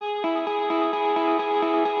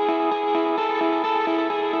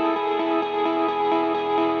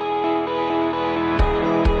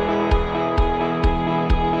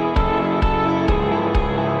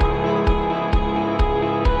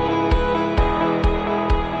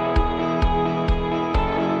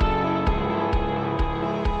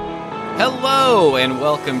Hello, and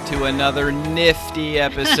welcome to another nifty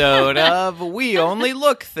episode of We Only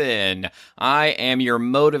Look Thin. I am your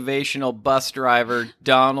motivational bus driver,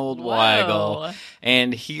 Donald Weigel.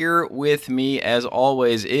 And here with me, as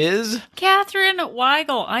always, is... Catherine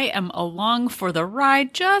Weigel. I am along for the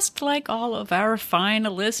ride, just like all of our fine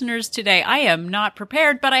listeners today. I am not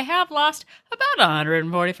prepared, but I have lost about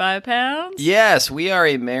 145 pounds. Yes, we are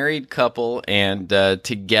a married couple, and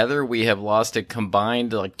together we have lost a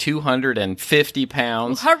combined like 250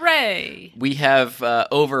 pounds. Hooray! We have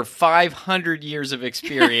over 500 years of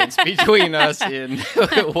experience between us in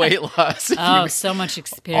weight loss. Oh, so much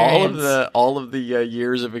experience. All of the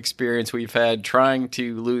years of experience we've had trying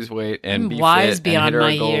to lose weight and be wise fit beyond and hit our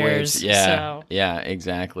my goal years. weights. Yeah,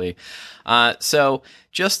 exactly. So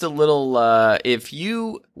just a little, if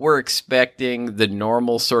you were expecting the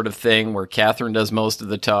normal sort of thing where Catherine does most of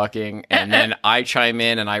the talking and then I chime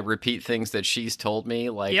in and I repeat things that she's told me,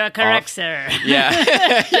 like... You're correct, sir.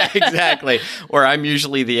 Yeah, yeah, exactly. Or I'm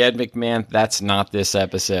usually the Ed McMahon. That's not this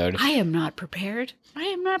episode. I am not prepared. I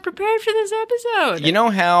am not prepared for this episode. You know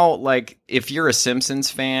how, like, if you're a Simpsons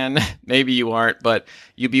fan, maybe you aren't, but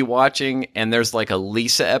you'd be watching and there's like a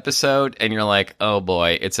Lisa episode and you're like, oh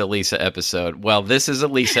boy, it's a Lisa episode. Well, this is a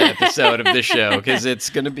Lisa episode of the show because it's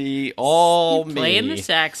going to be all me. Playing the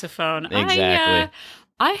saxophone. Exactly.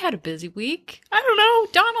 I had a busy week. I don't know.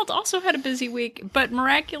 Donald also had a busy week, but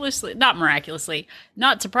not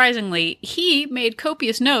surprisingly, he made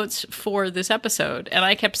copious notes for this episode. And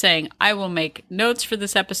I kept saying, I will make notes for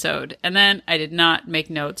this episode. And then I did not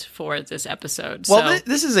make notes for this episode. Well,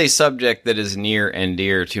 this is a subject that is near and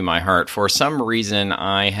dear to my heart. For some reason,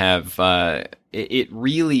 I have, it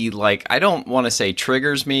really, like, I don't want to say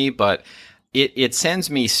triggers me, but... It sends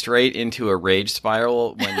me straight into a rage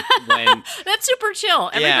spiral when That's super chill.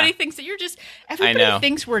 Everybody thinks that everybody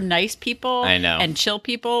thinks we're nice people and chill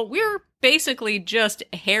people. We're basically just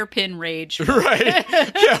hairpin rage. Right.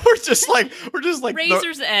 Yeah, we're just like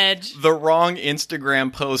razor's edge. The wrong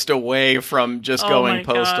Instagram post away from just going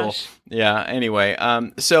postal. Gosh. Yeah, anyway,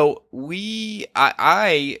 so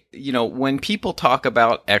I when people talk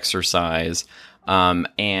about exercise,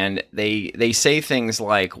 and they say things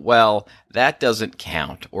like, well, that doesn't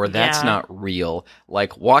count, or that's not real.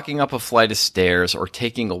 Like walking up a flight of stairs or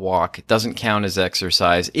taking a walk doesn't count as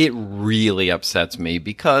exercise. It really upsets me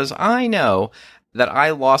because I know that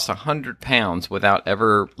I lost 100 pounds without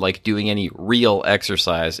ever like doing any real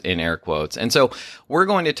exercise in air quotes. And so we're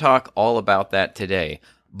going to talk all about that today.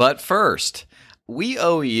 But first, we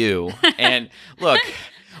owe you, and look,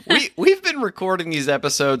 We've been recording these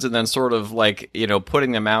episodes and then sort of like,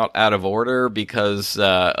 putting them out of order because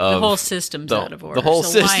of... The whole system's out of order. The whole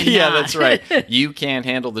system. system. Yeah, that's right. You can't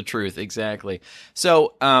handle the truth. Exactly.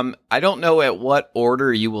 So I don't know at what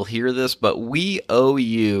order you will hear this, but we owe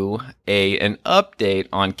you an update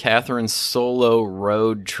on Catherine's solo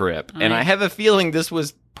road trip. And I have a feeling this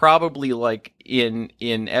was probably like in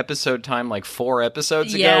episode time, like 4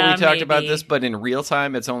 episodes ago, we talked about this, but in real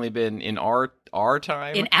time, it's only been in our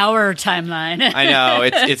time. In our timeline. I know.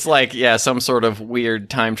 It's like, some sort of weird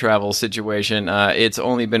time travel situation. It's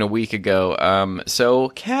only been a week ago. So,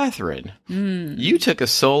 Catherine, you took a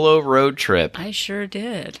solo road trip. I sure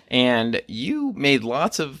did. And you made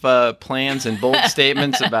lots of plans and bold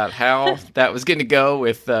statements about how that was going to go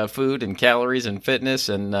with food and calories and fitness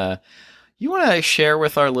and... You want to share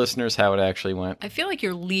with our listeners how it actually went? I feel like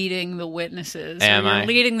you're leading the witnesses. Am I? You're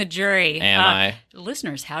leading the jury. Am I?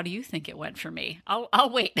 Listeners, how do you think it went for me? I'll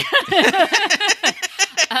wait.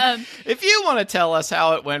 If you want to tell us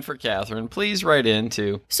how it went for Catherine, please write in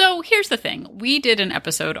to... So here's the thing. We did an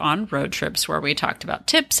episode on road trips where we talked about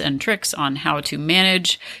tips and tricks on how to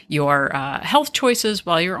manage your health choices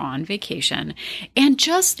while you're on vacation. And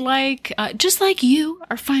just like you,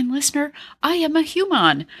 our fine listener, I am a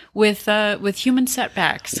human with human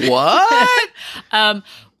setbacks. What?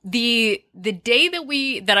 The day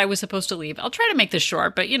that I was supposed to leave, I'll try to make this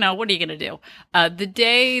short, but what are you going to do? The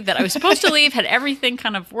day that I was supposed to leave had everything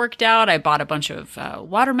kind of worked out. I bought a bunch of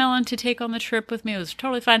watermelon to take on the trip with me. It was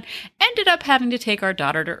totally fun. Ended up having to take our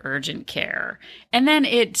daughter to urgent care. And then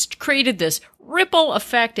it created this ripple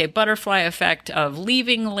effect, a butterfly effect of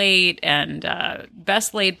leaving late and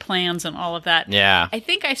best laid plans and all of that. Yeah. I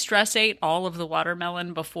think I stress ate all of the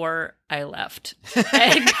watermelon before I left.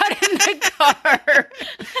 I got in the car.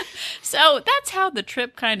 So that's how the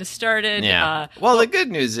trip kind of started. Yeah. Well, the good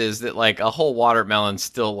news is that like a whole watermelon's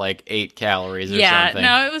still like 8 calories or something.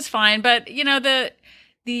 Yeah, no, it was fine. But,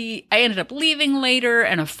 I ended up leaving later,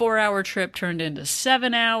 and a 4-hour trip turned into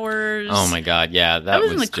 7 hours. Oh my God! Yeah, I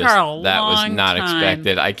was in the car a that was long not time.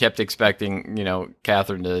 expected. I kept expecting,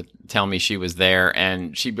 Catherine to tell me she was there,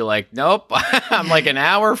 and she'd be like, "Nope, I'm like an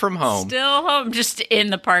hour from home." Still home, just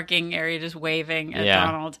in the parking area, just waving at Yeah.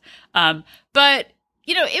 Donald. But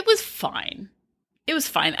it was fine. It was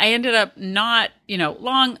fine. I ended up not,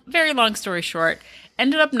 very long story short,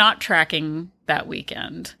 ended up not tracking that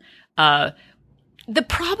weekend. The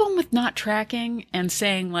problem with not tracking and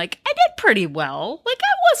saying, like, I did pretty well, like,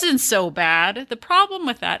 I wasn't so bad. The problem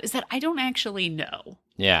with that is that I don't actually know.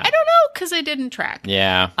 Yeah. I don't know because I didn't track.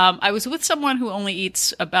 Yeah. I was with someone who only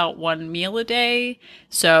eats about one meal a day.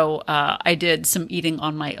 So I did some eating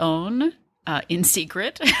on my own in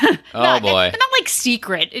secret. Oh, boy. Not like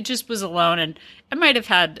secret. It just was alone. And I might have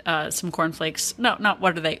had some cornflakes. No, not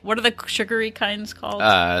what are they? What are the sugary kinds called?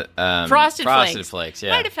 Frosted Flakes,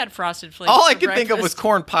 yeah. Might have had Frosted Flakes. All I for could think of was breakfast.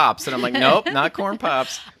 corn pops, and I'm like, nope, not corn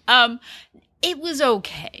pops. It was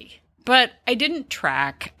okay. But I didn't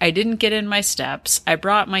track. I didn't get in my steps. I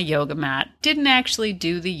brought my yoga mat. Didn't actually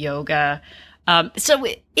do the yoga. So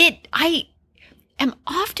I am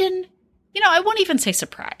often, I won't even say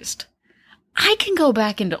surprised. I can go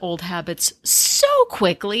back into old habits so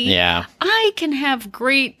quickly. Yeah. I can have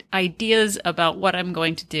great ideas about what I'm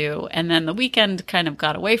going to do. And then the weekend kind of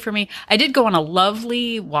got away from me. I did go on a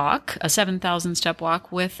lovely walk, a 7,000 step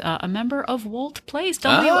walk with a member of Wolt Place,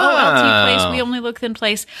 WOLT Place, We Only Look Thin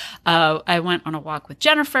Place. I went on a walk with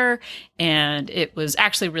Jennifer, and it was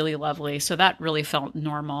actually really lovely. So that really felt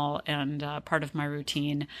normal and part of my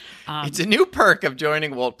routine. It's a new perk of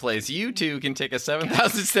joining Wolt Place. You too can take a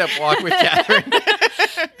 7,000 step walk with Catherine. No,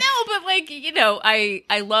 but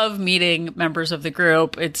I love meeting members of the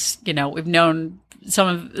group. It's, we've known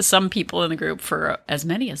some people in the group for as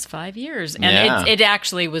many as 5 years. And Yeah. it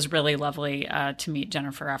actually was really lovely to meet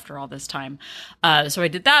Jennifer after all this time. So I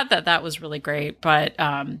did that was really great. But,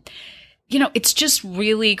 it's just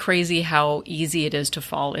really crazy how easy it is to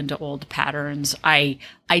fall into old patterns. I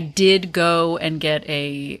did go and get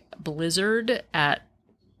a Blizzard at,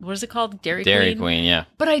 what is it called? Dairy Queen, yeah.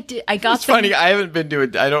 But I got It's funny. I haven't been to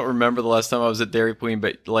it. I don't remember the last time I was at Dairy Queen,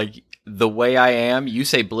 but like the way I am, you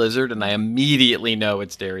say Blizzard, and I immediately know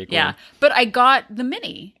it's Dairy Queen. Yeah, but I got the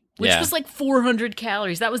mini, which Yeah. was like 400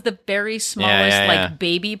 calories. That was the very smallest, yeah. like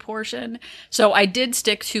baby portion. So I did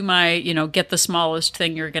stick to my, get the smallest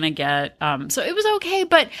thing you're gonna get. So it was okay.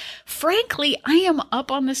 But frankly, I am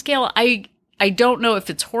up on the scale. I don't know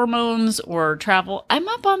if it's hormones or travel. I'm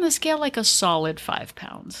up on the scale like a solid 5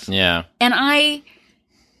 pounds. Yeah. And I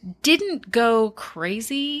didn't go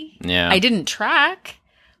crazy. Yeah. I didn't track,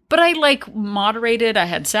 but I moderated. I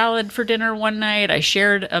had salad for dinner one night. I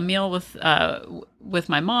shared a meal with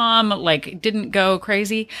my mom, didn't go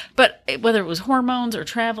crazy. But whether it was hormones or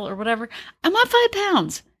travel or whatever, I'm up 5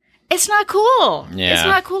 pounds. It's not cool. Yeah. It's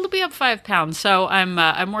not cool to be up 5 pounds. So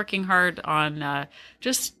I'm working hard on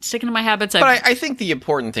just sticking to my habits. But I think the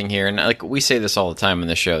important thing here, and like we say this all the time on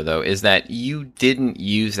the show, though, is that you didn't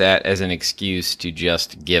use that as an excuse to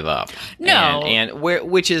just give up. No.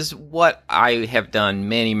 Which is what I have done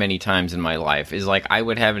many, many times in my life, is like I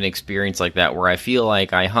would have an experience like that where I feel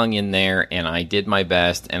like I hung in there and I did my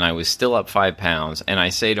best and I was still up 5 pounds. And I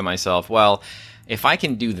say to myself, well, if I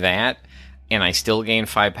can do that and I still gain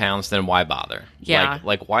 5 pounds, then why bother? Yeah.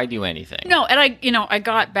 Like why do anything? No, and I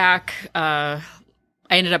got back.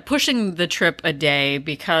 I ended up pushing the trip a day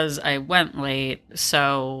because I went late.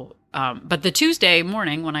 So, but the Tuesday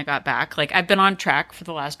morning when I got back, I've been on track for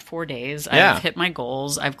the last 4 days. Yeah. I've hit my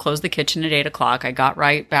goals. I've closed the kitchen at 8:00. I got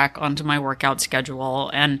right back onto my workout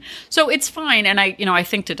schedule, and so it's fine. And I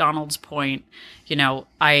think to Donald's point,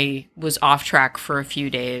 I was off track for a few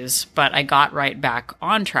days, but I got right back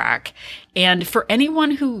on track. And for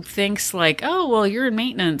anyone who thinks oh, well, you're in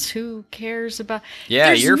maintenance, who cares about? Yeah,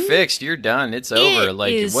 There's you're fixed. You're done. It's over.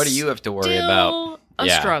 is What do you have to worry still about? A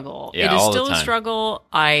struggle. Yeah, it is all the still a time. struggle.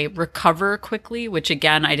 I recover quickly, which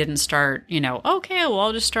again, I didn't start, okay, well,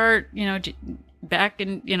 I'll just start, back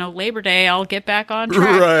in, Labor Day, I'll get back on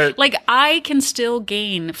track. Right. I can still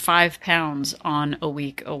gain 5 pounds on a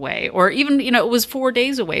week away, or even, it was 4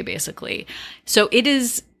 days away, basically. So it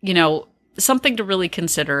is, something to really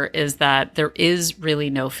consider is that there is really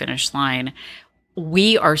no finish line.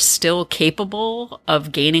 We are still capable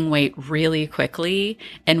of gaining weight really quickly,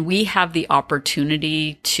 and we have the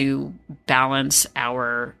opportunity to balance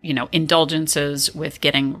our, indulgences with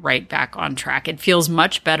getting right back on track. It feels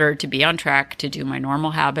much better to be on track, to do my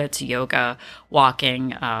normal habits, yoga,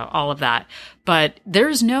 walking, all of that. But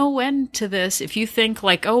there's no end to this. If you think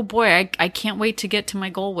like, oh boy, I can't wait to get to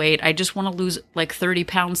my goal weight. I just want to lose like 30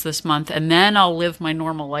 pounds this month and then I'll live my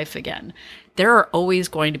normal life again. There are always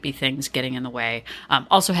going to be things getting in the way.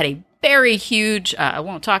 Also had a very huge, I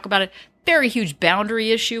won't talk about it, very huge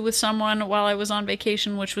boundary issue with someone while I was on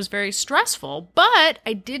vacation, which was very stressful, but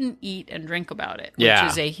I didn't eat and drink about it, which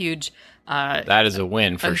is a huge... that is a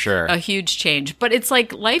win for sure. A huge change. But it's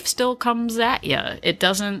like life still comes at you. It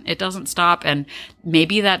doesn't stop. And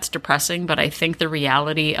maybe that's depressing, but I think the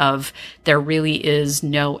reality of there really is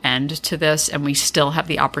no end to this. And we still have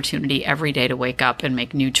the opportunity every day to wake up and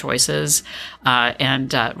make new choices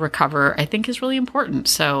and recover, I think is really important.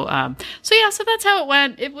 So that's how it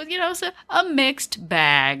went. It was, it was a mixed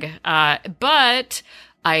bag. But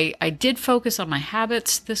I did focus on my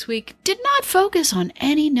habits this week. Did not focus on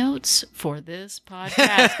any notes for this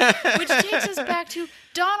podcast, which takes us back to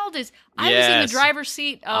Donald is. I was in the driver's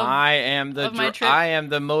seat of my trip. I am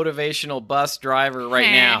the motivational bus driver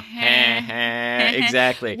right now.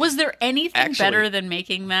 Exactly. Was there anything better than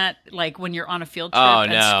making that, like when you're on a field trip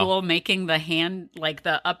at school, making the hand, like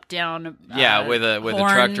the up down? With a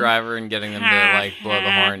truck driver and getting them to like blow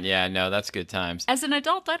the horn. Yeah, no, that's good times. As an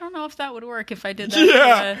adult, I don't know if that would work if I did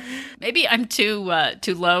that. Maybe I'm too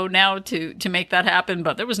low now to make that happen.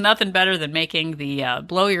 But there was nothing better than making the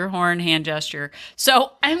blow your horn hand gesture.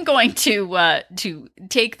 So I'm going to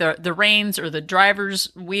take the reins or the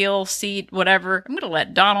driver's wheel seat, whatever. I'm going to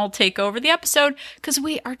let Donald take over the episode because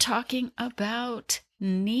we are talking about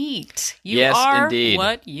NEAT. You are indeed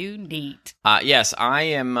what you need. Yes, I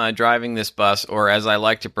am driving this bus, or as I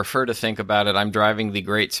like to prefer to think about it, I'm driving the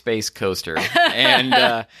Great Space Coaster.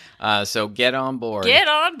 And so get on board. Get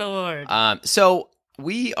on board. So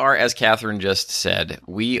we are, as Catherine just said,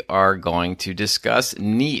 we are going to discuss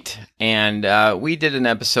NEAT. And we did an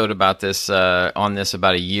episode about this on this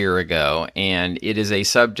about a year ago. And it is a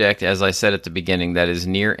subject, as I said at the beginning, that is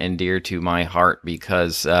near and dear to my heart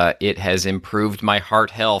because it has improved my heart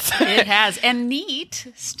health. It has. And NEAT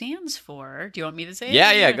stands for, do you want me to say it?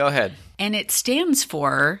 Yeah, go ahead. And it stands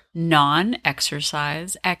for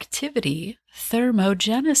non-exercise activity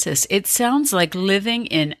thermogenesis. It sounds like living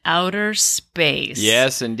in outer space.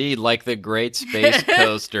 Yes, indeed, like the Great Space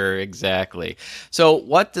Coaster, exactly. So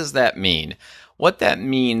what does that mean? What that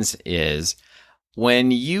means is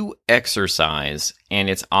when you exercise, and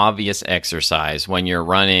it's obvious exercise, when you're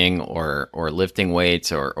running or lifting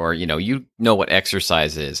weights or you know what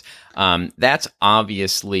exercise is, that's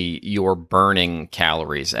obviously you're burning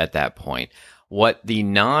calories at that point. What the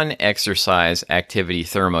non-exercise activity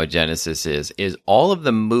thermogenesis is all of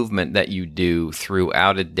the movement that you do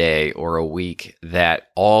throughout a day or a week that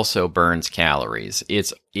also burns calories.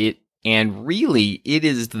 And really, it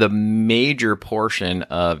is the major portion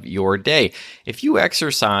of your day. If you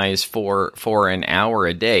exercise for an hour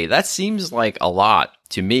a day, that seems like a lot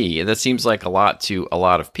to me. That seems like a lot to a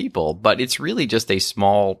lot of people, but it's really just a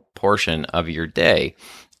small portion of your day.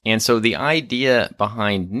 And so the idea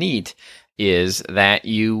behind NEAT is that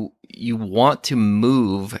you want to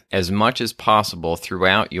move as much as possible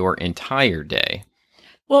throughout your entire day.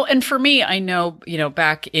 Well, and for me, I know,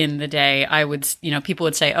 back in the day, I would, people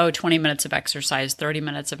would say, 20 minutes of exercise, 30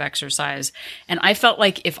 minutes of exercise. And I felt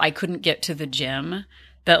like if I couldn't get to the gym,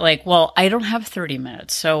 that I don't have 30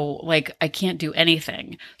 minutes. So I can't do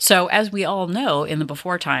anything. So as we all know, in the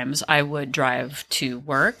before times, I would drive to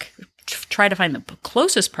work, try to find the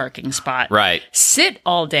closest parking spot, right? Sit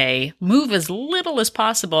all day, move as little as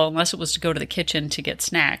possible, unless it was to go to the kitchen to get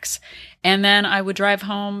snacks. And then I would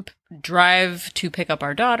drive to pick up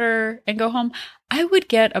our daughter and go home. I would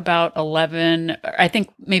get about 11, I think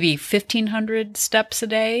maybe 1,500 steps a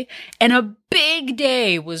day. And a big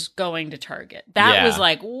day was going to Target. That was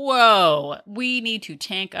whoa, we need to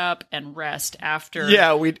tank up and rest after.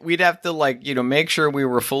 Yeah, we'd have to make sure we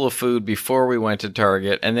were full of food before we went to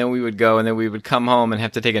Target. And then we would go and then we would come home and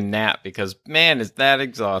have to take a nap because, man, is that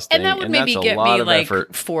exhausting. And that would maybe get me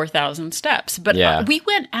 4,000 steps. But we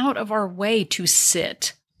went out of our way to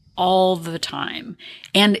sit all the time.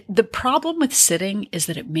 And the problem with sitting is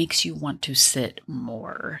that it makes you want to sit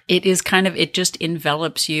more. It is it just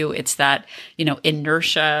envelops you. It's that,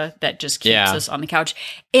 inertia that just keeps us on the couch.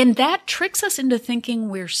 And that tricks us into thinking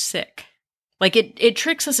we're sick. It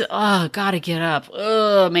tricks us, gotta get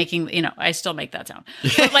up. Making, I still make that sound.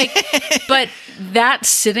 But but that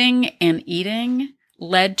sitting and eating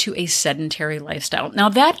led to a sedentary lifestyle. Now,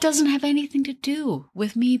 that doesn't have anything to do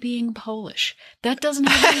with me being Polish. That doesn't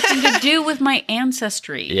have anything to do with my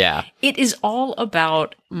ancestry. Yeah. It is all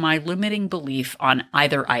about my limiting belief on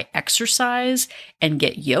either I exercise and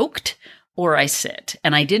get yoked or I sit.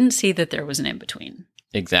 And I didn't see that there was an in-between.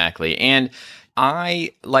 Exactly. And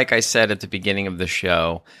like I said at the beginning of the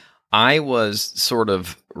show, I was sort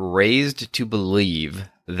of raised to believe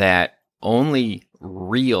that only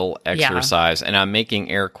real exercise, and I'm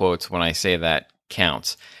making air quotes when I say that,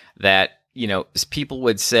 counts. That, people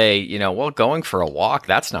would say, well, going for a walk,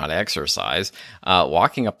 that's not exercise.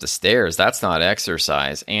 Walking up the stairs, that's not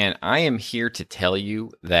exercise. And I am here to tell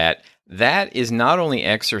you that is not only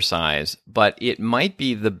exercise, but it might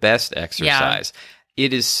be the best exercise. Yeah.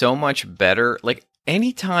 It is so much better. Like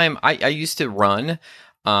anytime I used to run,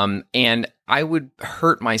 and I would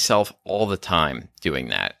hurt myself all the time doing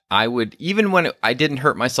that. Even when I didn't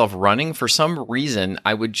hurt myself running, for some reason,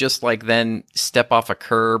 I would just then step off a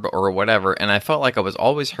curb or whatever. And I felt like I was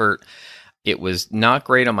always hurt. It was not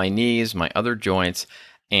great on my knees, my other joints.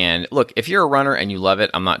 And look, if you're a runner and you love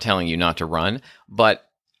it, I'm not telling you not to run. But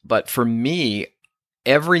for me,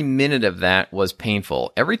 every minute of that was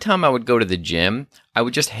painful. Every time I would go to the gym, I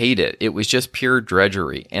would just hate it. It was just pure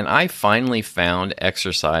drudgery. And I finally found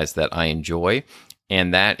exercise that I enjoy,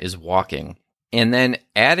 and that is walking. And then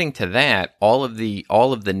adding to that all of the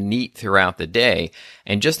NEAT throughout the day,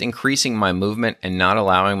 and just increasing my movement and not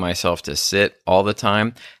allowing myself to sit all the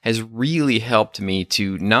time has really helped me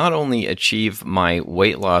to not only achieve my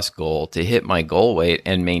weight loss goal, to hit my goal weight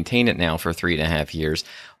and maintain it now for 3.5 years,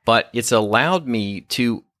 but it's allowed me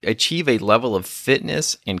to achieve a level of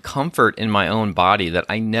fitness and comfort in my own body that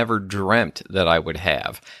I never dreamt that I would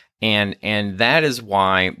have. And that is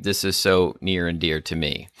why this is so near and dear to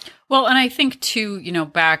me. Well, and I think too,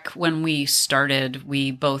 back when we started, we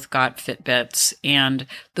both got Fitbits, and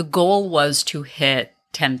the goal was to hit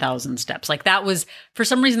 10,000 steps. That was, for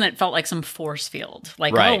some reason, it felt like some force field.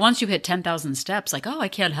 Right. Once you hit 10,000 steps, I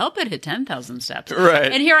can't help it hit 10,000 steps.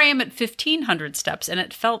 Right. And here I am at 1,500 steps, and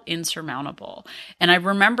it felt insurmountable. And I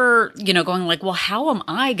remember, going well, how am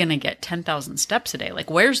I going to get 10,000 steps a day?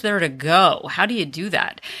 Where's there to go? How do you do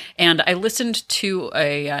that? And I listened to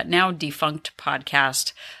a now defunct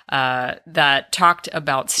podcast that talked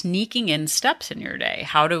about sneaking in steps in your day,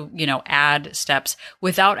 how to, add steps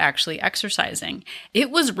without actually exercising. It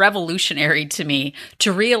was revolutionary to me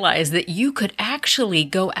to realize that you could actually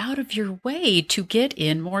go out of your way to get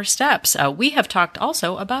in more steps. We have talked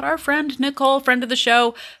also about our friend Nicole, friend of the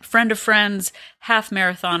show, friend of friends, half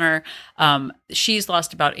marathoner. She's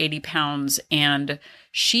lost about 80 pounds, and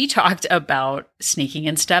she talked about sneaking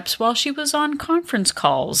in steps while she was on conference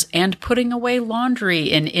calls and putting away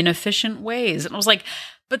laundry in inefficient ways. And I was like,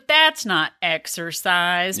 but that's not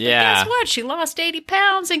exercise. But guess what? She lost 80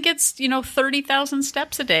 pounds and gets, 30,000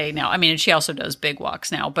 steps a day now. I mean, and she also does big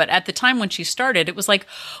walks now. But at the time when she started, it was like,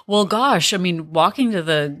 well, gosh, I mean, walking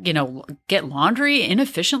to get laundry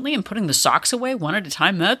inefficiently and putting the socks away one at a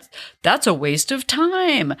time, that's a waste of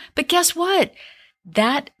time. But guess what?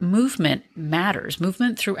 That movement matters.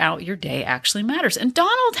 Movement throughout your day actually matters. And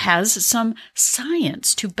Donald has some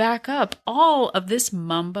science to back up all of this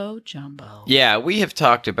mumbo jumbo. Yeah, we have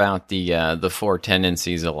talked about the four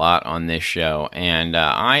tendencies a lot on this show, and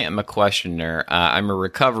I am a questioner. I'm a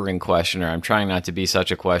recovering questioner. I'm trying not to be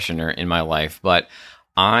such a questioner in my life, but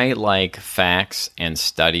I like facts and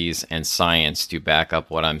studies and science to back up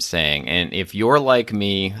what I'm saying. And if you're like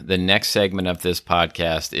me, the next segment of this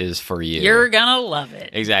podcast is for you. You're gonna love it.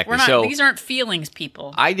 Exactly. These aren't feelings,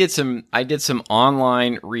 people. I did some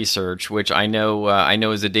online research, which I know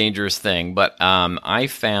is a dangerous thing, but I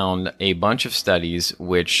found a bunch of studies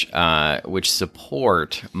which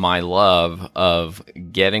support my love of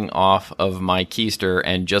getting off of my keister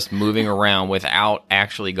and just moving around without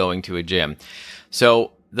actually going to a gym.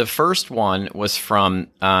 So the first one was from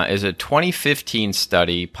is a 2015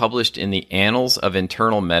 study published in the Annals of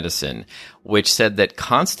Internal Medicine, which said that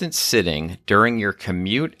constant sitting during your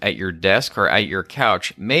commute at your desk or at your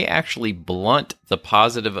couch may actually blunt the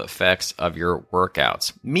positive effects of your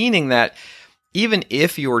workouts, meaning that even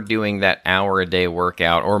if you're doing that hour-a-day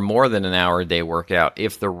workout or more than an hour-a-day workout,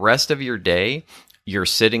 if the rest of your day you're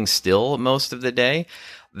sitting still most of the day,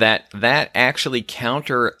 that actually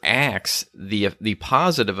counteracts the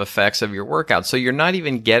positive effects of your workout. So you're not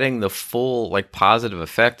even getting the full positive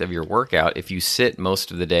effect of your workout if you sit most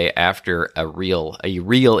of the day after a real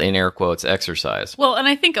in air quotes exercise. Well, and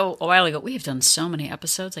I think a while ago, we have done so many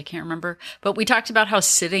episodes, I can't remember, but we talked about how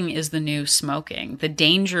sitting is the new smoking, the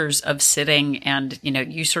dangers of sitting, and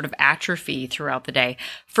you sort of atrophy throughout the day.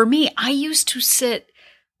 For me, I used to sit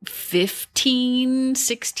 15,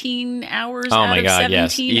 16 hours out of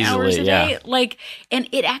 17 hours a day. And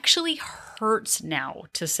it actually hurts now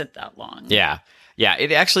to sit that long. Yeah. Yeah,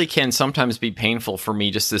 it actually can sometimes be painful for me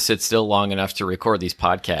just to sit still long enough to record these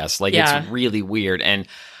podcasts. It's really weird. And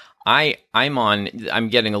I'm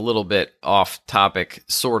getting a little bit off topic,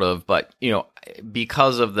 sort of, but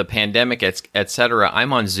because of the pandemic, et cetera,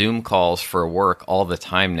 I'm on Zoom calls for work all the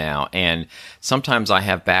time now. And sometimes I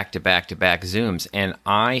have back to back Zooms, and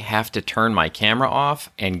I have to turn my camera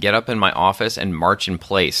off and get up in my office and march in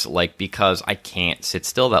place, because I can't sit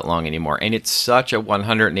still that long anymore. And it's such a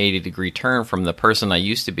 180-degree turn from the person I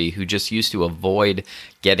used to be, who just used to avoid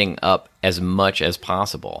getting up as much as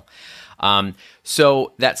possible.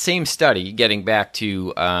 So that same study, getting back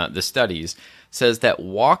to the studies, says that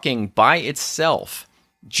walking by itself,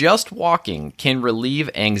 just walking, can relieve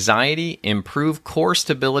anxiety, improve core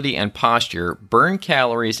stability and posture, burn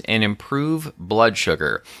calories, and improve blood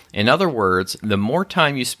sugar. In other words, the more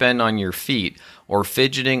time you spend on your feet, or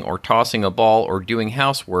fidgeting, or tossing a ball, or doing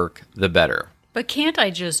housework, the better. But can't I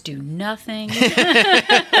just do nothing?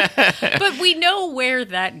 But we know where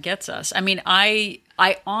that gets us. I mean, I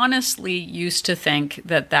honestly used to think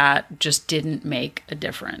that just didn't make a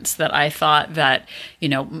difference. That I thought that,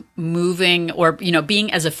 moving or,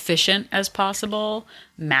 being as efficient as possible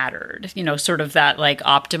mattered, sort of that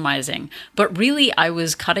optimizing. But really, I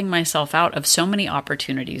was cutting myself out of so many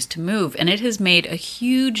opportunities to move. And it has made a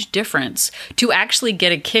huge difference to actually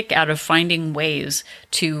get a kick out of finding ways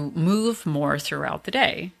to move more throughout the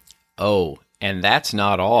day. Oh, and that's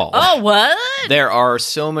not all. Oh, what? There are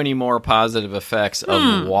so many more positive effects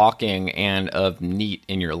of walking and of NEAT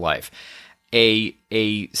in your life. A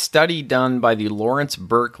study done by the Lawrence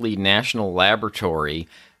Berkeley National Laboratory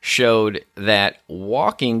showed that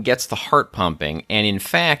walking gets the heart pumping, and in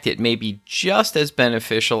fact, it may be just as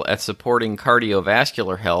beneficial at supporting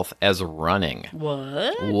cardiovascular health as running.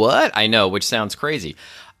 What? I know, which sounds crazy.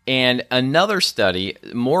 And another study,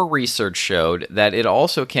 more research showed that it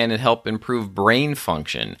also can help improve brain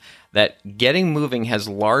function, that getting moving has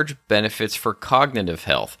large benefits for cognitive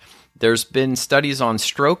health. There's been studies on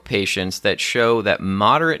stroke patients that show that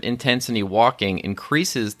moderate intensity walking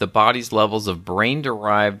increases the body's levels of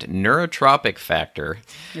brain-derived neurotrophic factor.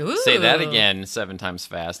 Ooh. Say that again 7 times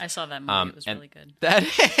fast. I saw that movie. It was really good.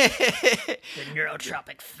 The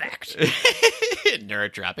neurotrophic factor.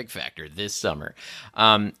 Neurotrophic factor this summer.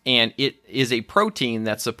 And it is a protein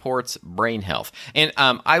that supports brain health. And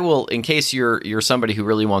I will, in case you're somebody who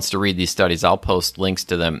really wants to read these studies, I'll post links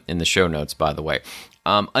to them in the show notes, by the way.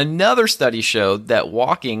 Another study showed that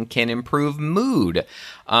walking can improve mood.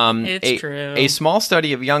 It's true. A small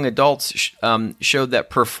study of young adults showed that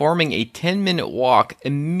performing a 10-minute walk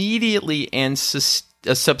immediately and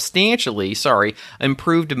substantially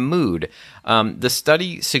improved mood. The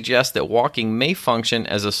study suggests that walking may function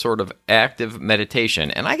as a sort of active meditation.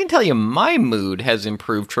 And I can tell you my mood has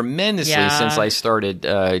improved tremendously since I started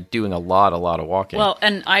doing a lot of walking. Well,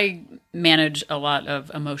 and I manage a lot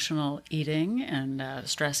of emotional eating and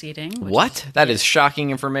stress eating. What? That is shocking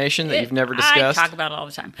information that you've never discussed? I talk about it all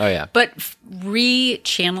the time. Oh, yeah. But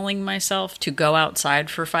re-channeling myself to go outside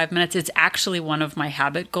for 5 minutes, it's actually one of my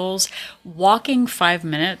habit goals. Walking 5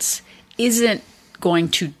 minutes isn't going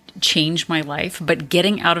to change my life, but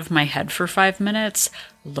getting out of my head for 5 minutes,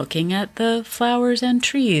 looking at the flowers and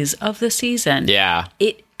trees of the season. Yeah.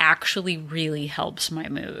 It actually really helps my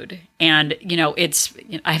mood. And,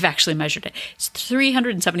 I've actually measured it. It's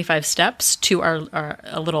 375 steps to our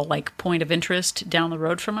a little point of interest down the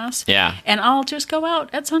road from us. Yeah. And I'll just go out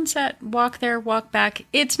at sunset, walk there, walk back.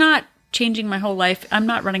 It's not changing my whole life. I'm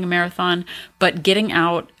not running a marathon, but getting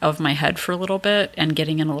out of my head for a little bit and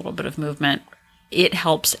getting in a little bit of movement, it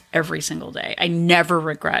helps every single day. I never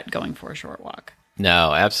regret going for a short walk.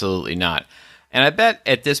 No, absolutely not. And I bet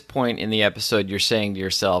at this point in the episode, you're saying to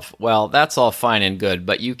yourself, well, that's all fine and good,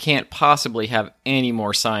 but you can't possibly have any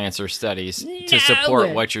more science or studies to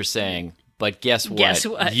support what you're saying. But guess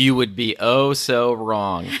what? You would be oh so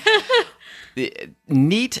wrong.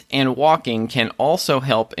 NEAT and walking can also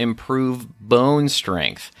help improve bone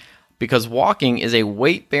strength, because walking is a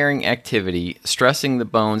weight-bearing activity, stressing the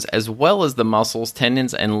bones as well as the muscles,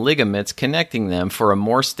 tendons, and ligaments connecting them for a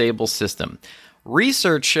more stable system.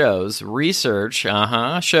 Research shows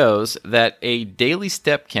that a daily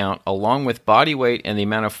step count, along with body weight and the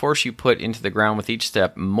amount of force you put into the ground with each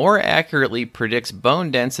step, more accurately predicts bone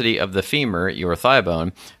density of the femur, your thigh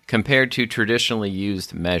bone, compared to traditionally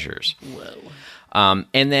used measures. Whoa.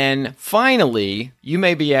 And then finally, you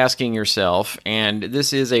may be asking yourself, and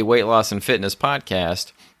this is a weight loss and fitness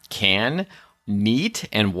podcast, can NEAT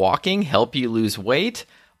and walking help you lose weight?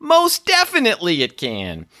 Most definitely it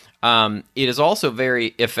can. It is also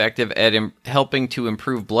very effective at helping to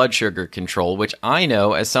improve blood sugar control, which I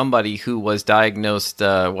know as somebody who was diagnosed,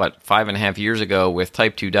 5.5 years ago with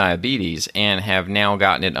type 2 diabetes and have now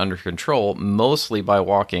gotten it under control, mostly by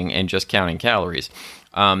walking and just counting calories.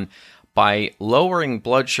 By lowering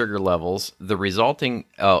blood sugar levels, the resulting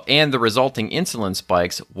insulin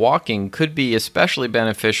spikes, walking could be especially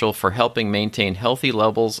beneficial for helping maintain healthy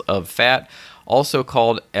levels of fat, also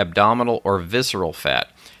called abdominal or visceral fat.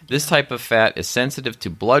 This type of fat is sensitive to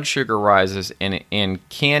blood sugar rises and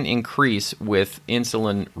can increase with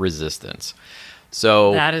insulin resistance.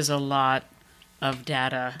 So that is a lot of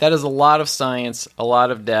data. That is a lot of science, a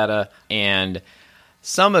lot of data, and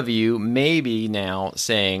some of you may be now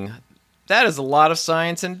saying, that is a lot of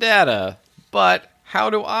science and data, but how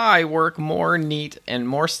do I work more neat and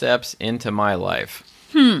more steps into my life?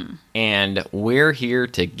 And we're here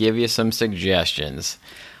to give you some suggestions.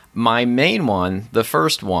 My main one, the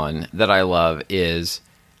first one that I love, is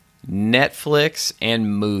Netflix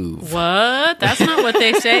and move. What? That's not what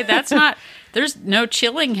they say. That's not... There's no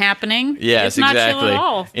chilling happening. Yes, it's not exactly. chill at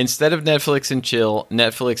all. Instead of Netflix and chill,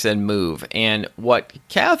 Netflix and move. And what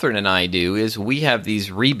Catherine and I do is we have these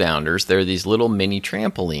rebounders. They're these little mini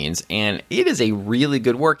trampolines, and it is a really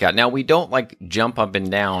good workout. Now, we don't like jump up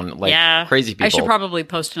and down like crazy people. I should probably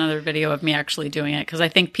post another video of me actually doing it because I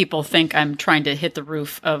think people think I'm trying to hit the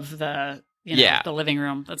roof of the the living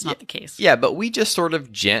room. That's not the case. Yeah, but we just sort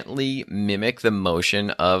of gently mimic the motion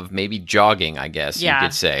of maybe jogging, I guess you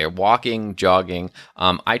could say, or walking, jogging.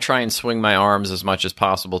 I try and swing my arms as much as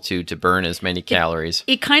possible to burn as many calories.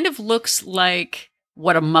 It kind of looks like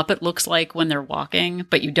what a Muppet looks like when they're walking,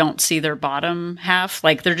 but you don't see their bottom half.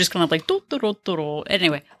 Like they're just kind of like,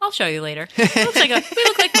 anyway, I'll show you later. We look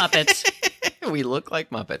like Muppets. We look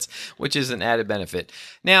like Muppets, which is an added benefit.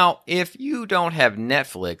 Now, if you don't have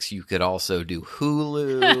Netflix, you could also do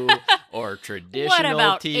Hulu or traditional what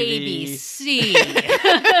about TV. ABC?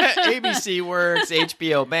 ABC works,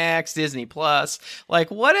 HBO Max, Disney Plus,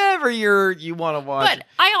 like whatever you want to watch. But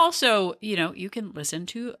I also, you can listen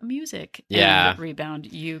to music and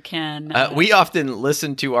rebound. You can. We often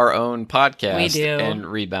listen to our own podcast we do. And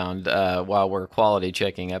rebound while we're quality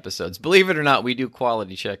checking episodes. Believe it or not, we do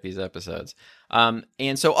quality check these episodes.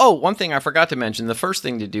 And so, one thing I forgot to mention, the first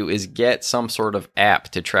thing to do is get some sort of app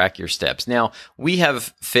to track your steps. Now, we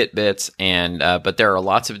have Fitbits, but there are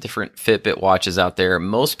lots of different Fitbit watches out there.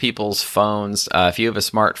 Most people's phones, if you have a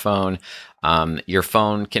smartphone, your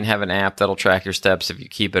phone can have an app that'll track your steps if you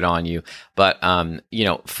keep it on you. But,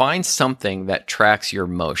 find something that tracks your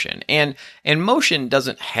motion. And motion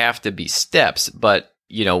doesn't have to be steps, but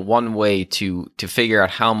one way to figure out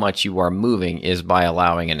how much you are moving is by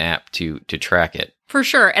allowing an app to track it. For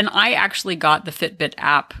sure. And I actually got the Fitbit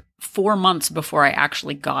app 4 months before I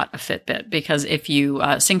actually got a Fitbit, because if you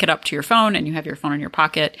sync it up to your phone and you have your phone in your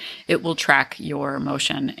pocket, it will track your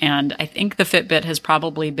motion. And I think the Fitbit has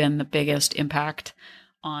probably been the biggest impact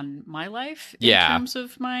on my life in terms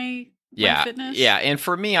of my fitness. Yeah, and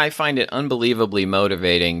for me, I find it unbelievably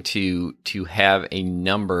motivating to have a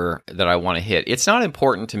number that I want to hit. It's not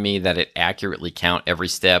important to me that it accurately count every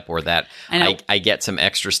step, or that I get some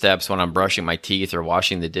extra steps when I'm brushing my teeth or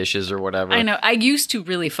washing the dishes or whatever. I know. I used to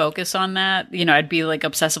really focus on that. I'd be like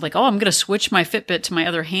obsessive, like, I'm going to switch my Fitbit to my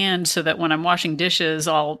other hand so that when I'm washing dishes,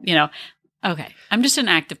 okay, I'm just an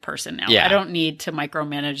active person now. Yeah. I don't need to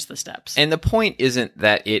micromanage the steps. And the point isn't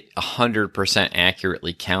that it 100%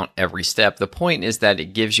 accurately count every step. The point is that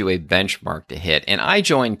it gives you a benchmark to hit. And I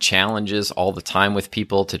join challenges all the time with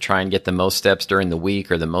people to try and get the most steps during the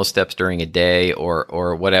week, or the most steps during a day,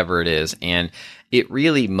 or whatever it is. And it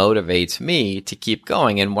really motivates me to keep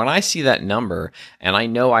going. And when I see that number and I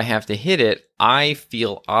know I have to hit it, I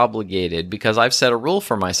feel obligated, because I've set a rule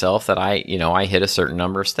for myself that I hit a certain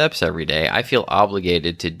number of steps every day. I feel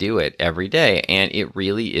obligated to do it every day. And it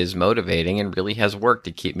really is motivating and really has worked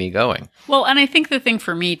to keep me going. Well, and I think the thing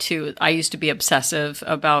for me too, I used to be obsessive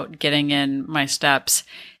about getting in my steps.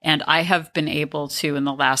 And I have been able to, in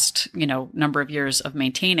the last, number of years of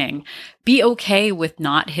maintaining, be okay with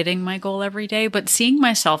not hitting my goal every day, but seeing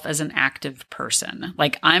myself as an active person.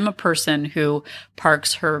 Like, I'm a person who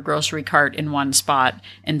parks her grocery cart in one spot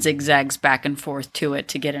and zigzags back and forth to it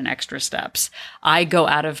to get in extra steps. I go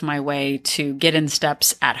out of my way to get in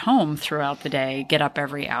steps at home throughout the day, get up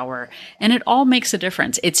every hour, and it all makes a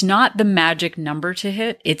difference. It's not the magic number to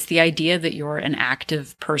hit. It's the idea that you're an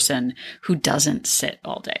active person who doesn't sit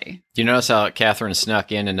all day. Do you notice how Catherine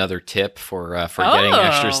snuck in another tip for getting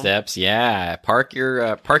extra steps? Yeah, park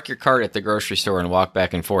your cart at the grocery store and walk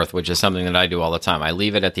back and forth, which is something that I do all the time. I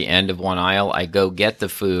leave it at the end of one aisle. I go get the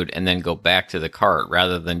food and then go back to the cart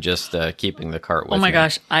rather than just keeping the cart with me. Oh my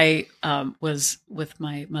gosh, I was with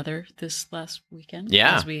my mother this last weekend,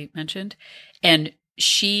 as we mentioned, and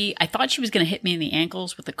I thought she was going to hit me in the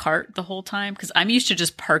ankles with the cart the whole time because I'm used to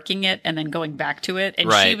just parking it and then going back to it.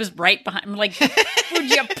 And she was right behind. I'm like, would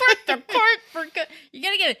you park the cart for good? You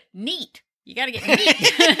got to get it neat. You got to get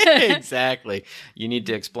neat. Exactly. You need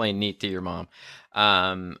to explain neat to your mom.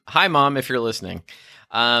 Hi, Mom, if you're listening.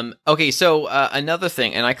 Okay, so another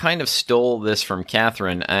thing, and I kind of stole this from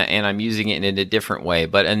Catherine, and I'm using it in a different way,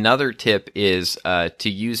 but another tip is to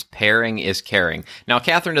use pairing is caring. Now,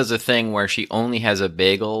 Catherine does a thing where she only has a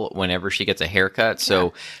bagel whenever she gets a haircut,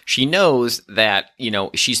 so she knows that,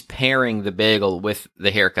 she's pairing the bagel with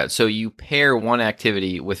the haircut. So you pair one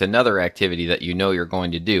activity with another activity that you're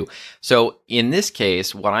going to do. So in this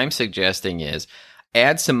case, what I'm suggesting is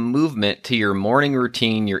add some movement to your morning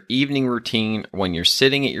routine, your evening routine, when you're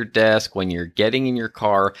sitting at your desk, when you're getting in your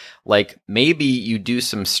car. Like maybe you do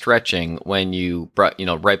some stretching when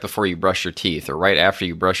right before you brush your teeth or right after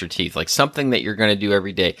you brush your teeth, like something that you're going to do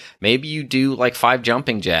every day. Maybe you do like 5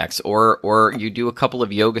 jumping jacks or you do a couple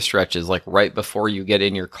of yoga stretches like right before you get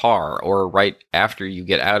in your car or right after you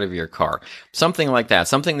get out of your car. Something like that,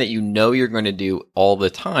 something that you're going to do all the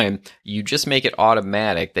time. You just make it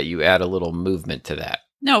automatic that you add a little movement to that.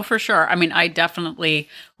 No, for sure. I mean, I definitely,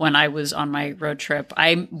 when I was on my road trip,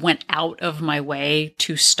 I went out of my way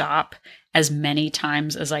to stop as many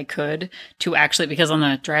times as I could to actually, because on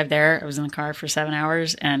the drive there, I was in the car for 7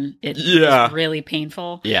 hours and it was really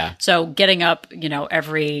painful. Yeah. So getting up,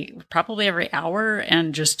 probably every hour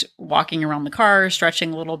and just walking around the car,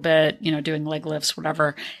 stretching a little bit, doing leg lifts,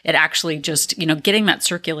 whatever, it actually just, getting that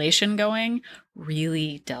circulation going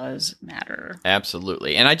really does matter.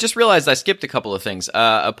 Absolutely. And I just realized I skipped a couple of things.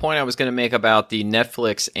 A point I was going to make about the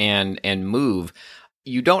Netflix and Move.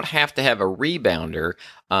 You don't have to have a rebounder.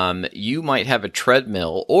 You might have a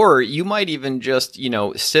treadmill, or you might even just,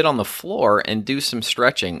 sit on the floor and do some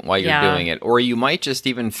stretching while you're doing it. Or you might just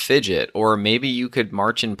even fidget, or maybe you could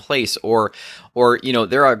march in place, or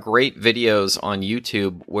there are great videos on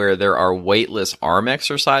YouTube where there are weightless arm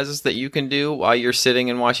exercises that you can do while you're sitting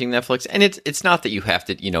and watching Netflix. And it's not that you have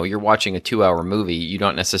to, you're watching a 2-hour movie. You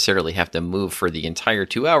don't necessarily have to move for the entire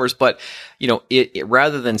 2 hours, but it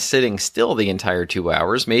rather than sitting still the entire 2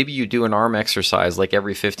 hours, maybe you do an arm exercise like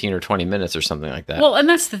every 15 or 20 minutes or something like that. Well, and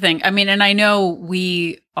that's the thing. I mean, and I know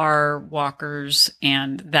we are walkers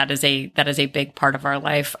and that is a big part of our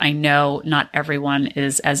life. I know not everyone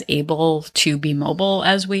is as able to be mobile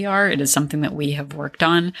as we are. It is something that we have worked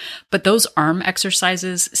on, but those arm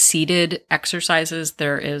exercises, seated exercises,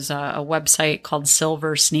 there is a website called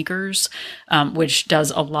Silver Sneakers, which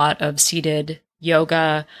does a lot of seated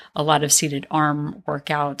yoga, a lot of seated arm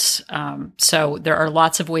workouts. So there are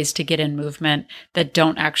lots of ways to get in movement that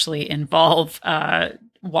don't actually involve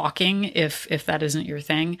walking if that isn't your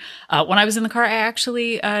thing. When I was in the car, I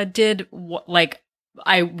actually I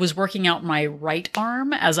was working out my right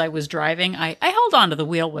arm as I was driving. I held onto the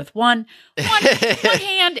wheel with one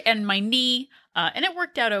hand and my knee. And it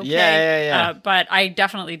worked out okay. Yeah. But I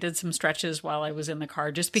definitely did some stretches while I was in the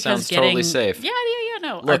car just because Sounds totally safe. Yeah,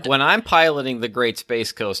 no. Look, when I'm piloting the Great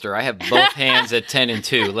Space Coaster, I have both hands at 10 and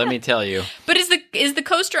 2, let me tell you. But is the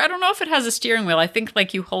coaster, I don't know if it has a steering wheel. I think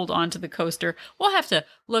like you hold on to the coaster. We'll have to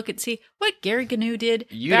look and see what Gary Gnu did.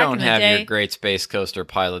 You don't have your Great Space Coaster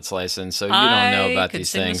pilot's license, so you don't know about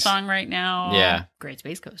these things. I could sing the song right now. Yeah. Great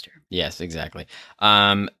Space Coaster. Yes, exactly.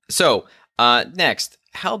 So next,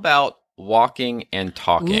 how about walking and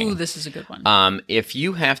talking? Ooh, this is a good one. If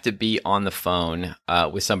you have to be on the phone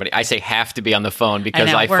with somebody, I say have to be on the phone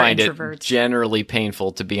because I find it generally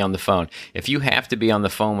painful to be on the phone. If you have to be on the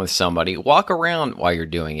phone with somebody, walk around while you're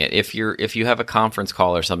doing it. If you have a conference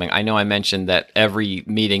call or something, I know I mentioned that every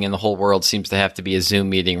meeting in the whole world seems to have to be a Zoom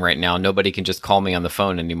meeting right now. Nobody can just call me on the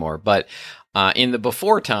phone anymore. But in the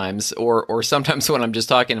before times, or sometimes when I'm just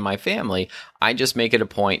talking to my family, I just make it a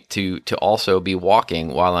point to also be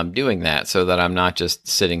walking while I'm doing that, so that I'm not just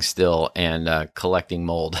sitting still and collecting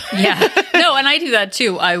mold. Yeah, no, and I do that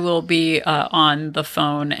too. I will be on the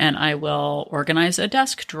phone and I will organize a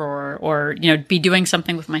desk drawer, or be doing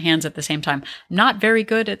something with my hands at the same time. Not very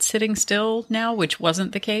good at sitting still now, which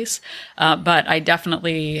wasn't the case, but I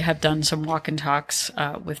definitely have done some walk and talks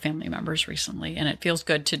with family members recently, and it feels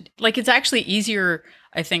good to it's actually easier,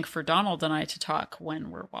 I think, for Donald and I to talk when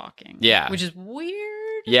we're walking. Yeah. Which is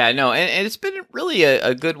weird. Yeah, no, and it's been really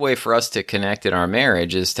a good way for us to connect in our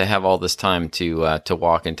marriage is to have all this time to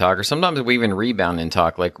walk and talk. Or sometimes we even rebound and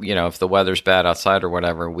talk. Like, if the weather's bad outside or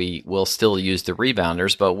whatever, we will still use the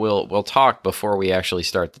rebounders, but we'll talk before we actually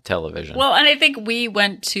start the television. Well, and I think we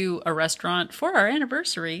went to a restaurant for our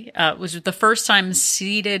anniversary. It was the first time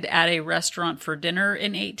seated at a restaurant for dinner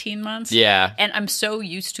in 18 months. Yeah. And I'm so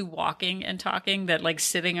used to walking and talking that like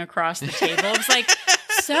sitting across the table, it's like,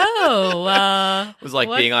 so, it was like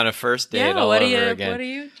being on a first date all over again.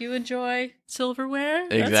 Do you enjoy silverware?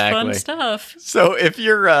 Exactly. That's fun stuff. So if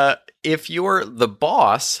you're the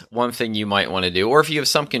boss, one thing you might want to do, or if you have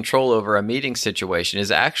some control over a meeting situation,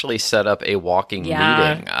 is actually set up a walking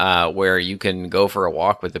meeting where you can go for a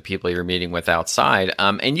walk with the people you're meeting with outside.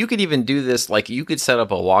 And you could even do this, like you could set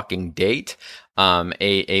up a walking date.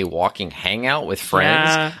 A walking hangout with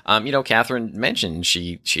friends. Yeah. Catherine mentioned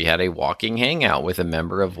she had a walking hangout with a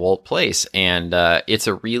member of Wolt Place, and it's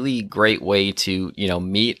a really great way to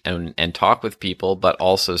meet and talk with people, but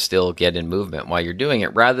also still get in movement while you're doing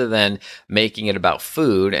it, rather than making it about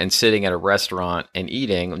food and sitting at a restaurant and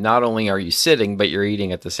eating. Not only are you sitting, but you're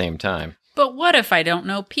eating at the same time. But what if I don't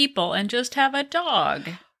know people and just have a dog?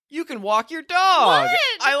 You can walk your dog. What?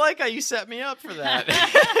 I like how you set me up for that.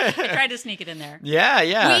 I tried to sneak it in there.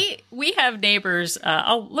 Yeah. We have neighbors.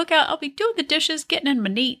 I'll look out. I'll be doing the dishes, getting in my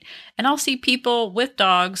neat, and I'll see people with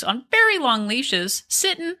dogs on very long leashes,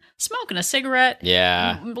 sitting, smoking a cigarette.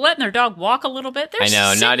 Yeah. Letting their dog walk a little bit. They're I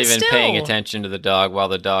know, not even still. paying attention to the dog while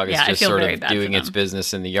the dog is just sort of doing its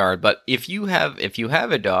business in the yard. But if you have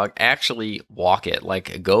a dog, actually walk it.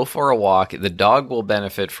 Like, go for a walk. The dog will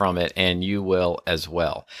benefit from it, and you will as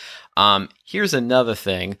well. Here's another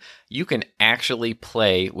thing. You can actually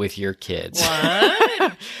play with your kids.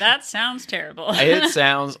 What? That sounds terrible. It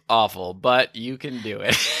sounds awful, but you can do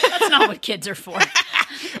it. That's not what kids are for.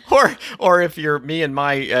 Or if you're me and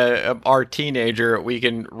our teenager, we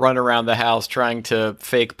can run around the house trying to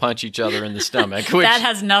fake punch each other in the stomach. Which that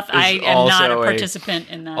has nothing. I am not a participant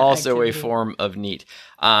in that. Also activity. a form of neat.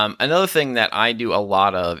 Another thing that I do a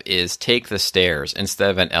lot of is take the stairs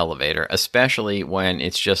instead of an elevator, especially when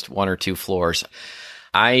it's just one or two floors.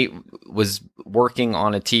 I was working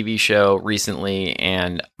on a TV show recently,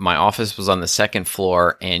 and my office was on the second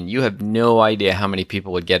floor, and you have no idea how many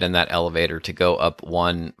people would get in that elevator to go up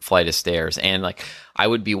one flight of stairs. And like, I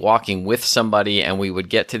would be walking with somebody, and we would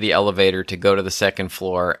get to the elevator to go to the second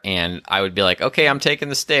floor, and I would be like, okay, I'm taking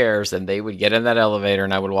the stairs, and they would get in that elevator,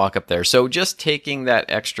 and I would walk up there. So just taking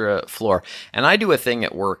that extra floor. And I do a thing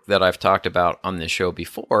at work that I've talked about on this show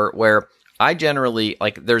before, where I generally,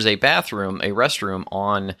 like, there's a restroom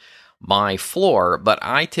on my floor, but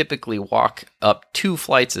I typically walk up 2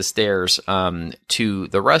 flights of stairs to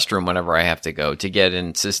the restroom whenever I have to go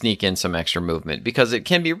to sneak in some extra movement, because it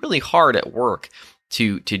can be really hard at work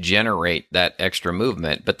to generate that extra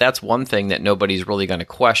movement. But that's one thing that nobody's really going to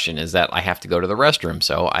question, is that I have to go to the restroom.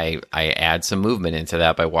 So I add some movement into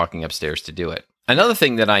that by walking upstairs to do it. Another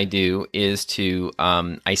thing that I do is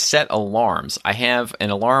I set alarms. I have an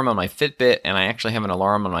alarm on my Fitbit, and I actually have an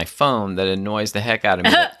alarm on my phone that annoys the heck out of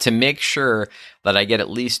me to make sure that I get at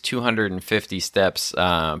least 250 steps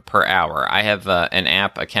per hour. I have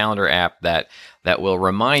a calendar app that will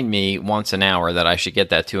remind me once an hour that I should get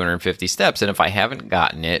that 250 steps. And if I haven't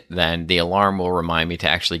gotten it, then the alarm will remind me to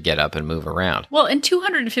actually get up and move around. Well, and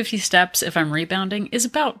 250 steps, if I'm rebounding, is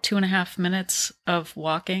about 2.5 minutes of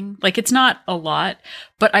walking. Like, it's not a lot,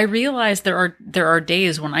 but I realize there are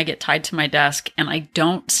days when I get tied to my desk and I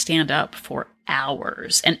don't stand up for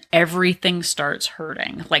hours and everything starts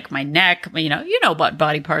hurting, like my neck. You know what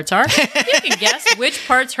body parts are. You can guess which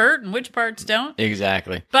parts hurt and which parts don't.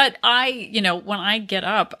 Exactly. But when I get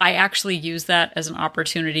up, I actually use that as an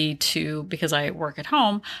opportunity because I work at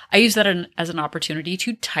home, I use that as an opportunity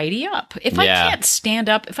to tidy up. If I can't stand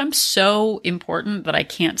up, if I'm so important that I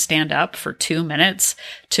can't stand up for 2 minutes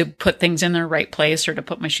to put things in their right place or to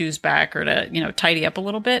put my shoes back or to, tidy up a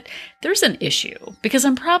little bit, there's an issue, because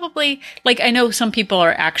I'm probably, like, I know some people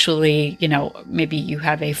are actually, maybe you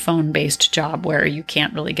have a phone-based job where you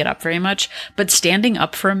can't really get up very much, but standing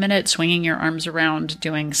up for a minute, swinging your arms around,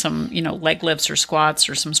 doing some, leg lifts or squats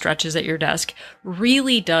or some stretches at your desk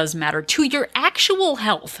really does matter to your actual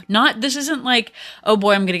health. This isn't like, oh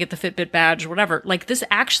boy, I'm going to get the Fitbit badge or whatever. Like, this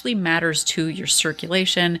actually matters to your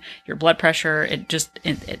circulation, your blood pressure. It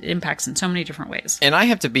it impacts in so many different ways. And I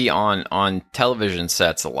have to be on television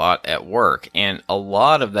sets a lot at work, and a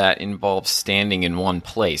lot of that involves standing in one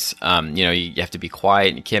place. You have to be quiet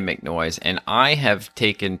and you can't make noise. And I have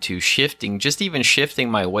taken to shifting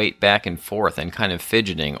my weight back and forth and kind of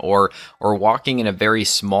fidgeting or walking in a very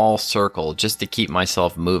small circle just to keep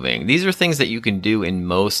myself moving. These are things that you can do in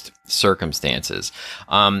most circumstances.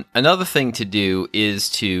 Another thing to do is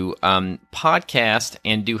to podcast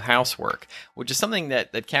and do housework, which is something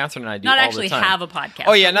that Catherine and I do all the time. Not actually have a podcast.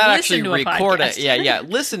 Oh yeah, not actually record it. Yeah. Yeah.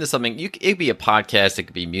 Listen to something. It could be a podcast. It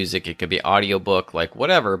could be music. It could be audiobook, like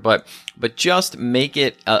whatever. But just make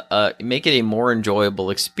it a more enjoyable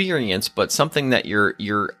experience. But something that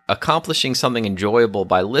you're accomplishing something enjoyable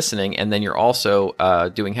by listening, and then you're also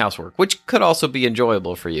doing housework, which could also be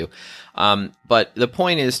enjoyable for you. But the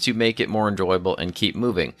point is to make it more enjoyable and keep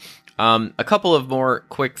moving. A couple of more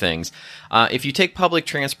quick things. If you take public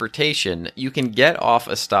transportation, you can get off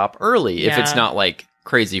a stop early if it's not like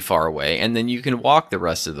crazy far away, and then you can walk the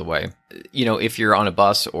rest of the way. If you're on a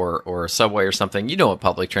bus or a subway or something, you know what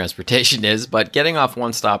public transportation is, but getting off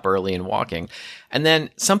one stop early and walking. And then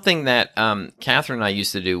something that Catherine and I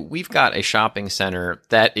used to do, we've got a shopping center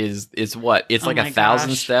that is what? It's like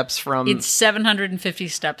 1,000 steps from... It's 750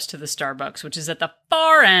 steps to the Starbucks, which is at the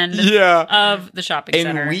far end of the shopping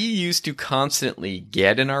center. And we used to constantly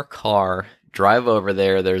get in our car, drive over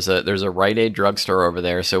there. There's a Rite Aid drugstore over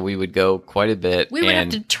there, so we would go quite a bit. We would have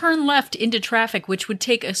to turn left into traffic, which would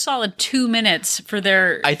take a solid 2 minutes for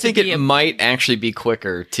there. I think it might actually be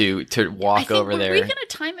quicker to walk over there. Were we going to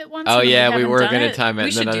time it once? Oh yeah, we were going to time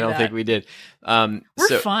it, and then I don't think we did.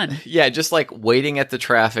 We're fun. Yeah, just like waiting at the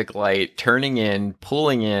traffic light, turning in,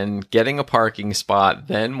 pulling in, getting a parking spot,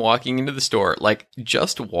 then walking into the store. Like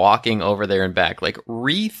just walking over there and back. Like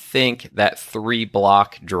rethink that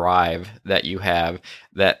 3-block drive that you have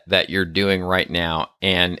that you're doing right now,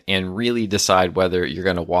 and really decide whether you're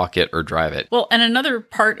going to walk it or drive it. Well, and another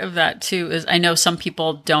part of that too is I know some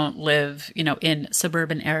people don't live, in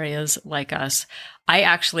suburban areas like us.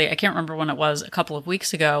 I can't remember when it was, a couple of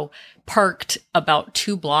weeks ago, parked about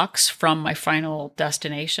 2 blocks from my final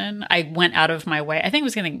destination. I went out of my way. I think I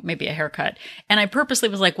was getting maybe a haircut. And I purposely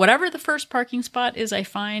was like, whatever the first parking spot is I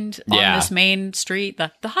find on this main street,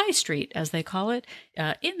 the high street, as they call it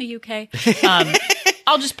in the UK,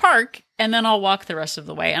 I'll just park and then I'll walk the rest of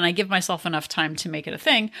the way. And I give myself enough time to make it a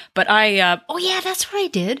thing. But that's what I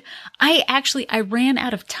did. I ran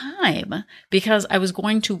out of time because I was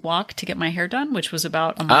going to walk to get my hair done, which was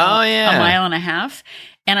about a mile and a half.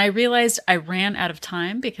 And I realized I ran out of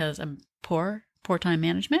time because I'm poor time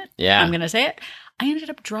management. Yeah. I'm going to say it. I ended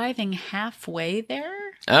up driving halfway there.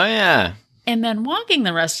 Oh, yeah. And then walking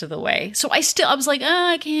the rest of the way. So I was like,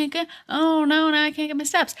 I can't get, I can't get my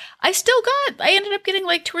steps. I ended up getting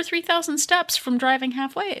like 2,000 or 3,000 steps from driving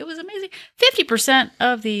halfway. It was amazing. 50%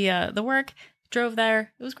 of the work, drove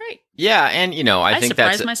there. It was great. Yeah, and I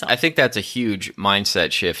think that's a huge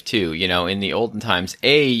mindset shift too. In the olden times,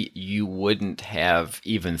 you wouldn't have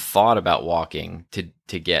even thought about walking to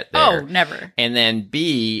get there. Oh, never. And then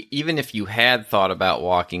B, even if you had thought about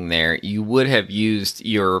walking there, you would have used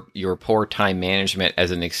your poor time management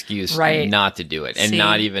as an excuse not to do it and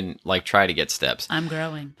not even like try to get steps. I'm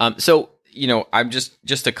growing. So I'm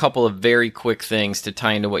just a couple of very quick things to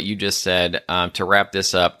tie into what you just said to wrap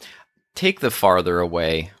this up. Take the farther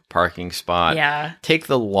away parking spot. Yeah. Take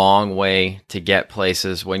the long way to get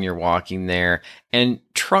places when you're walking there, and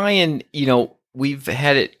try and, we've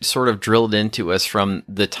had it sort of drilled into us from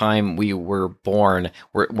the time we were born.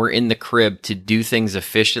 We're in the crib to do things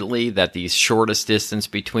efficiently, that the shortest distance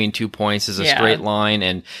between 2 points is a straight line,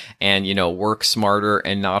 and work smarter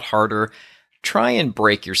and not harder. Try and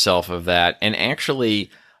break yourself of that and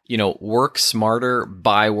actually work smarter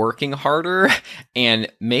by working harder,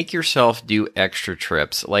 and make yourself do extra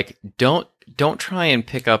trips. Like don't try and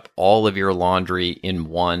pick up all of your laundry in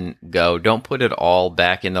one go. Don't put it all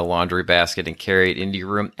back in the laundry basket and carry it into your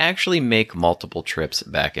room. Actually make multiple trips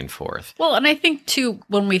back and forth. Well, and I think too,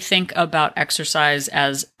 when we think about exercise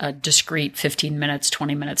as a discrete 15 minutes,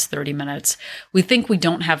 20 minutes, 30 minutes, we think we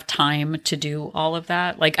don't have time to do all of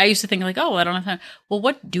that. Like I used to think like, I don't have time. Well,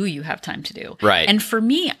 what do you have time to do? Right. And for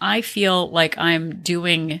me, I feel like I'm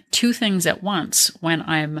doing 2 things at once when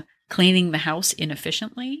I'm cleaning the house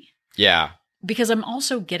inefficiently. Yeah. Because I'm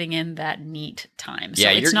also getting in that neat time. So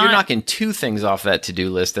you're knocking 2 things off that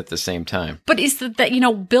to-do list at the same time. But is that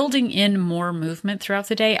building in more movement throughout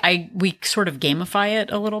the day, we sort of gamify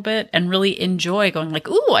it a little bit and really enjoy going like,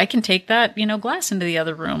 ooh, I can take that, glass into the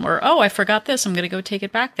other room, or, oh, I forgot this, I'm going to go take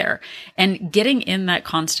it back there. And getting in that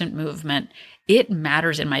constant movement it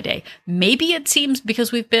matters in my day. Maybe it seems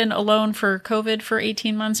because we've been alone for COVID for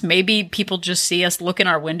 18 months, maybe people just see us look in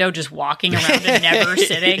our window, just walking around and never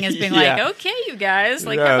sitting as being like, okay, you guys,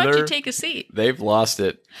 like, how about you take a seat? They've lost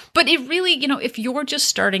it. But it really, if you're just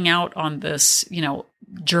starting out on this,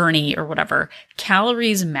 journey or whatever,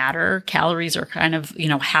 calories matter. Calories are kind of,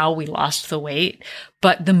 how we lost the weight,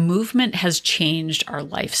 but the movement has changed our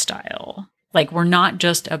lifestyle. Like, we're not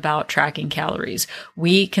just about tracking calories.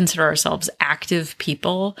 We consider ourselves active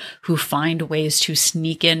people who find ways to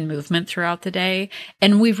sneak in movement throughout the day.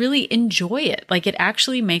 And we really enjoy it. Like, it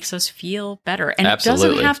actually makes us feel better. And Absolutely. It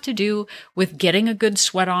doesn't have to do with getting a good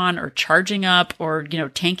sweat on or charging up or,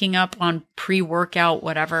 tanking up on pre-workout,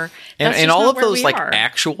 whatever. And all of those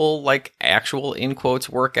actual in quotes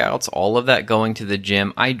workouts, all of that going to the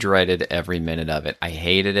gym, I dreaded every minute of it. I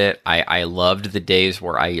hated it. I loved the days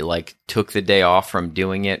where I took the day off from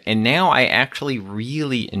doing it. And now I actually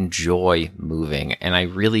really enjoy moving and I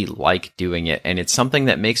really like doing it. And it's something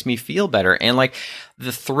that makes me feel better. And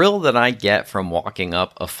the thrill that I get from walking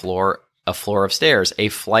up a floor of stairs, a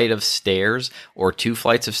flight of stairs or 2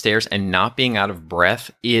 flights of stairs and not being out of breath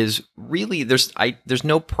is really, there's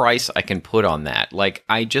no price I can put on that.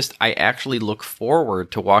 I actually look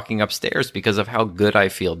forward to walking upstairs because of how good I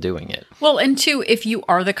feel doing it. Well, and 2, if you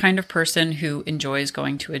are the kind of person who enjoys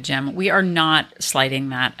going to a gym, we are not slighting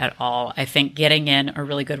that at all. I think getting in a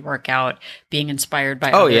really good workout, being inspired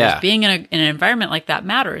by others, being in an environment like that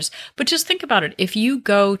matters. But just think about it. If you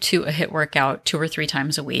go to a HIIT workout 2 or 3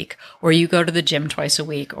 times a week, or you go to the gym twice a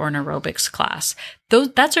week or an aerobics class,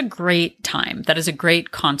 that's a great time. That is a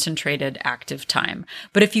great concentrated active time.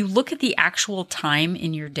 But if you look at the actual time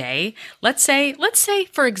in your day, let's say,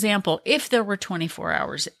 for example, if there were 24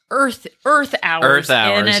 hours, Earth hours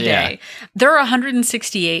in a day, there are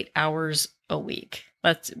 168 hours a week.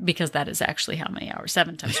 That's because that is actually how many hours?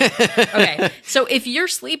 7 times 4. Okay. So if you're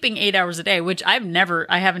sleeping 8 hours a day, which I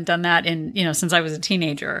haven't done that in, since I was a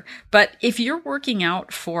teenager, but if you're working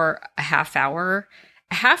out for a half hour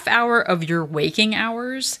of your waking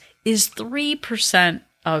hours is 3%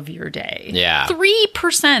 of your day. Yeah.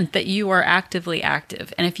 3% that you are actively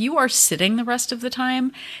active. And if you are sitting the rest of the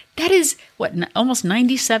time, that is almost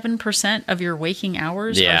 97% of your waking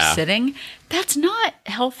hours are sitting. That's not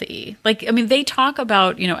healthy. They talk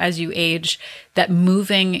about, as you age, that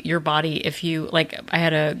moving your body, if you, I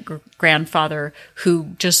had a grandfather who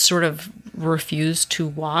just sort of refused to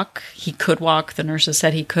walk. He could walk. The nurses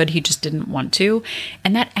said he could. He just didn't want to.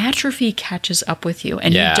 And that atrophy catches up with you.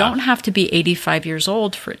 And you don't have to be 85 years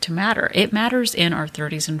old for it to matter. It matters in our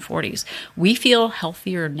 30s and 40s. We feel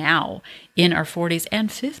healthier now in our 40s and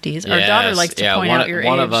 50s. Our daughter likes to point out your age.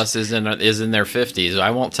 One of us is in their 50s.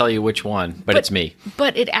 I won't tell you which one, but it's me.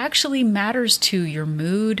 But it actually matters to your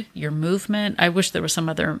mood, your movement. I wish there was some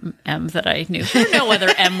other M that I knew. There are no other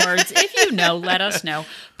M words. If you know, let us know.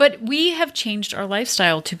 But we have changed our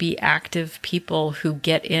lifestyle to be active people who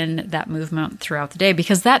get in that movement throughout the day.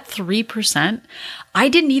 Because that 3%, I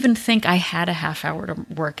didn't even think I had a half hour to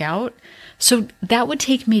work out. So that would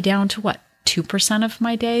take me down to what? 2% of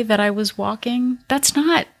my day that I was walking. That's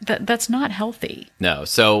not healthy. No.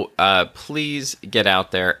 So please get out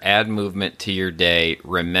there, add movement to your day.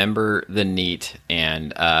 Remember the NEAT.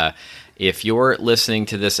 And if you're listening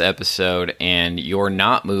to this episode and you're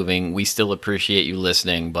not moving, we still appreciate you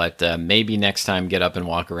listening, but maybe next time get up and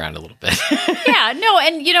walk around a little bit. Yeah, no,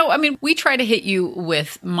 and we try to hit you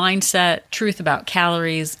with mindset, truth about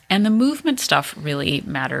calories, and the movement stuff really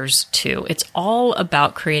matters too. It's all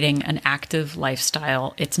about creating an active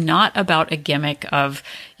lifestyle. It's not about a gimmick of,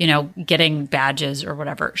 getting badges or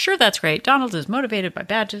whatever. Sure, that's great. Donald is motivated by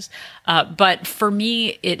badges. But for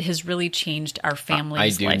me, it has really changed our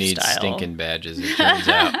family's lifestyle. I do need stinking badges, it turns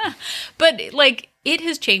out. But it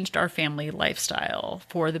has changed our family lifestyle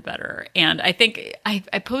for the better. And I think I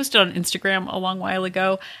posted on Instagram a long while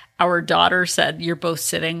ago. Our daughter said, "You're both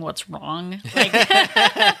sitting. What's wrong?"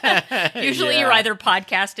 Usually you're either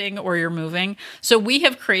podcasting or you're moving. So we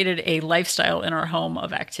have created a lifestyle in our home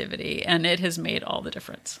of activity, and it has made all the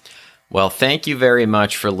difference. Well, thank you very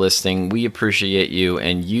much for listening. We appreciate you,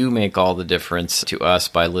 and you make all the difference to us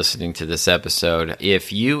by listening to this episode.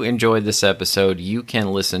 If you enjoyed this episode, you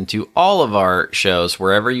can listen to all of our shows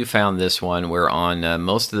wherever you found this one. We're on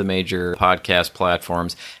most of the major podcast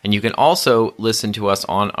platforms, and you can also listen to us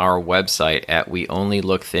on our website at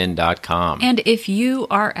weonlylookthin.com. And if you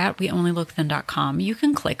are at weonlylookthin.com, you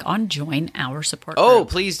can click on Join Our Support Group. Group.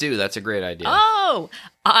 Please do. That's a great idea.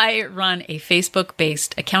 I run a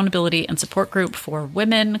Facebook-based accountability community and support group for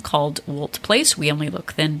women called Wolt Place, We Only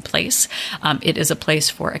Look Thin Place. It is a place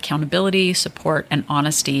for accountability, support, and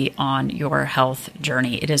honesty on your health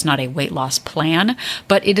journey. It is not a weight loss plan,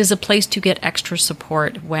 but it is a place to get extra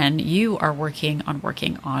support when you are working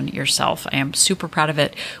on yourself. I am super proud of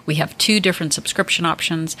it. We have 2 different subscription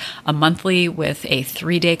options, a monthly with a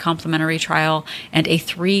 3-day complimentary trial and a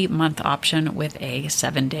 3-month option with a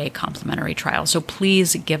 7-day complimentary trial. So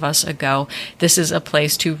please give us a go. This is a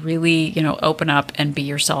place to really, open up and be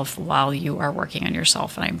yourself while you are working on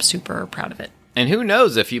yourself. And I'm super proud of it. And who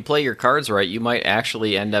knows, if you play your cards right, you might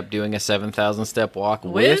actually end up doing a 7,000-step walk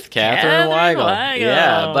with Katherine Weigel.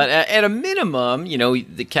 Yeah, but at a minimum,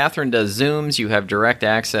 Katherine does Zooms. You have direct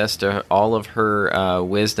access to all of her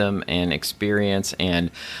wisdom and experience, and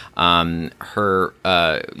her,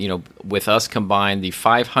 with us combined, the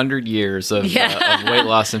 500 years of weight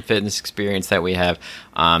loss and fitness experience that we have.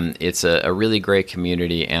 It's a really great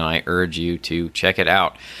community, and I urge you to check it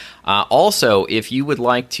out. Also, if you would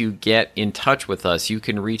like to get in touch with us, you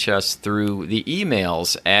can reach us through the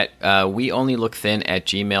emails at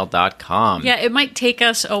weonlylookthin@gmail.com. Yeah, it might take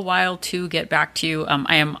us a while to get back to you.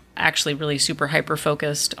 I am actually really super hyper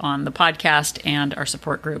focused on the podcast and our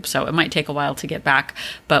support group, so it might take a while to get back,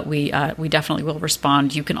 but we definitely will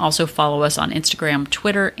respond. You can also follow us on Instagram,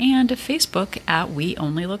 Twitter, and Facebook at We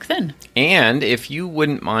Only Look Thin. And if you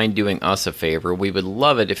wouldn't mind doing us a favor, we would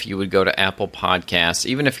love it if you would go to Apple Podcasts,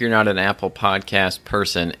 even if you're not an Apple Podcast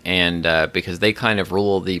person, and because they kind of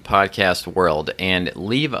rule the podcast world, and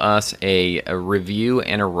leave us a review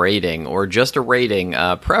and a rating, or just a rating,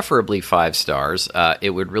 preferably 5 stars.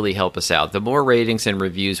 It would really help us out. The more ratings and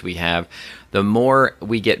reviews we have, the more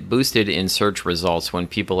we get boosted in search results when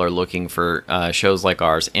people are looking for shows like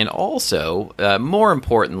ours. And also, more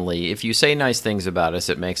importantly, if you say nice things about us,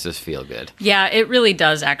 it makes us feel good. Yeah, it really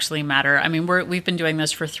does actually matter. I mean, we've been doing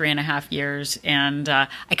this for 3.5 years, and I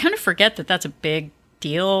kind of forget that that's a big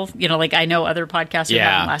deal. I know other podcasts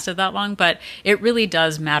haven't lasted that long, but it really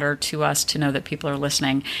does matter to us to know that people are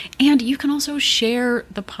listening. And you can also share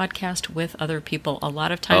the podcast with other people. A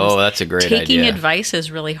lot of times, that's a great taking idea. advice is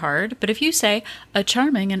really hard. But if you say a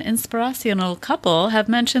charming and inspirational couple have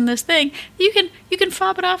mentioned this thing, you can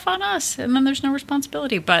fob it off on us, and then there's no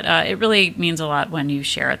responsibility. But it really means a lot when you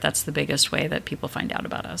share it. That's the biggest way that people find out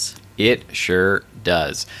about us. It sure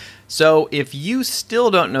does. So if you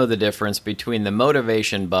still don't know the difference between the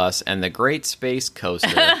Motivation Bus and the Great Space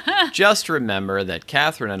Coaster, just remember that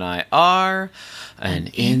Katherine and I are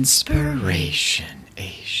an inspiration.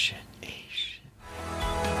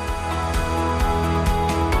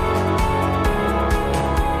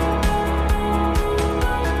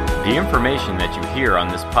 The information that you hear on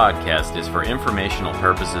this podcast is for informational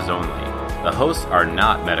purposes only. The hosts are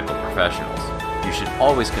not medical professionals. You should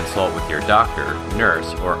always consult with your doctor,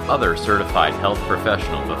 nurse, or other certified health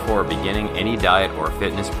professional before beginning any diet or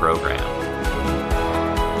fitness program.